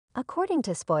According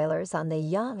to spoilers on The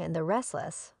Young and the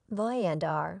Restless, Voy and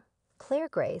R, Claire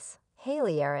Grace,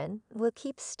 Haley Aaron will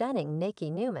keep stunning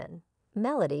Nikki Newman,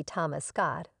 Melody Thomas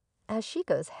Scott, as she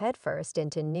goes headfirst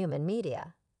into Newman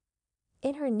Media.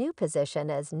 In her new position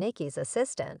as Nikki's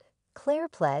assistant, Claire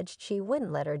pledged she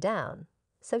wouldn't let her down,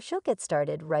 so she'll get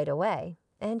started right away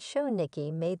and show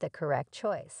Nikki made the correct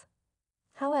choice.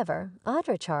 However,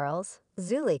 Audra Charles,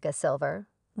 Zulika Silver,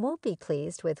 won't be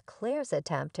pleased with Claire's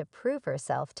attempt to prove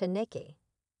herself to Nikki.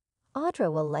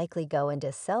 Audra will likely go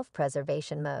into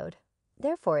self-preservation mode.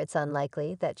 Therefore, it's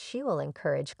unlikely that she will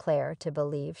encourage Claire to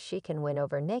believe she can win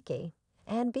over Nikki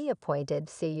and be appointed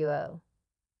CEO.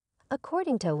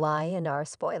 According to Y&R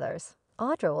spoilers,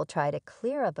 Audra will try to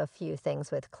clear up a few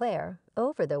things with Claire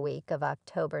over the week of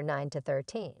October 9 to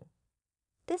 13.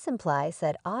 This implies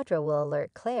that Audra will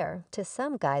alert Claire to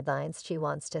some guidelines she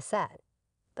wants to set,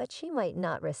 but she might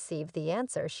not receive the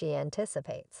answer she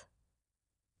anticipates.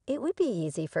 It would be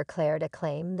easy for Claire to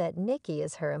claim that Nikki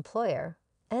is her employer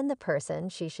and the person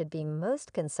she should be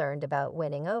most concerned about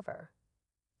winning over.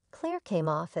 Claire came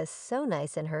off as so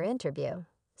nice in her interview,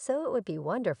 so it would be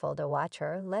wonderful to watch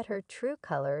her let her true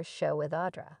colors show with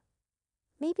Audra.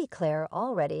 Maybe Claire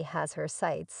already has her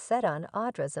sights set on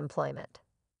Audra's employment.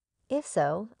 If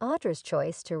so, Audra's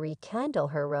choice to rekindle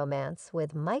her romance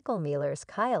with Michael Mueller's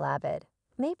Kyle Abbott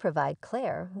may provide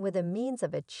Claire with a means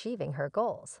of achieving her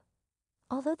goals.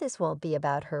 Although this won't be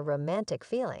about her romantic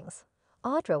feelings,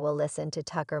 Audra will listen to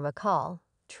Tucker McCall,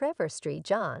 Trevor Street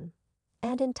John,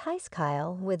 and entice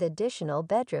Kyle with additional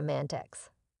bedroom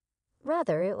antics.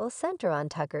 Rather, it will center on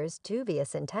Tucker's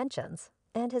dubious intentions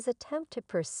and his attempt to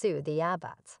pursue the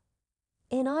Abbotts.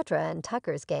 In Audra and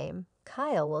Tucker's game,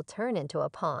 Kyle will turn into a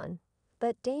pawn,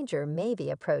 but danger may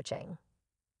be approaching.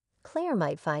 Claire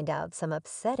might find out some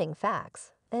upsetting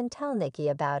facts and tell Nikki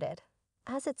about it,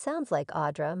 as it sounds like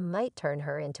Audra might turn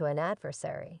her into an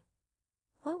adversary.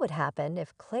 What would happen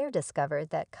if Claire discovered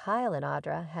that Kyle and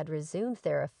Audra had resumed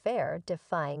their affair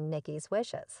defying Nikki's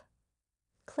wishes?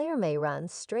 Claire may run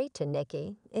straight to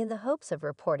Nikki in the hopes of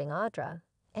reporting Audra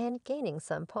and gaining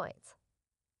some points.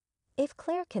 If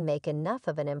Claire can make enough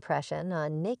of an impression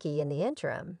on Nikki in the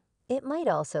interim, it might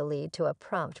also lead to a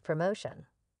prompt promotion.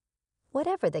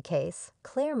 Whatever the case,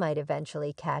 Claire might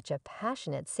eventually catch a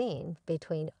passionate scene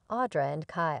between Audra and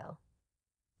Kyle.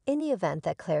 In the event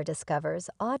that Claire discovers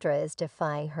Audra is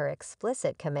defying her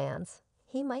explicit commands,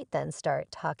 he might then start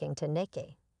talking to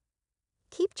Nikki.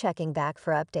 Keep checking back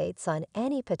for updates on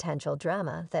any potential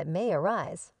drama that may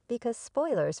arise, because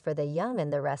spoilers for The Young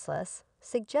and the Restless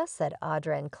suggest that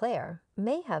Audra and Claire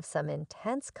may have some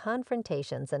intense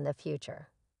confrontations in the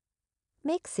future.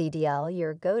 Make CDL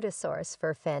your go-to source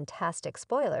for fantastic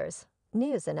spoilers,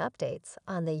 news, and updates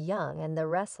on The Young and the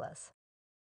Restless.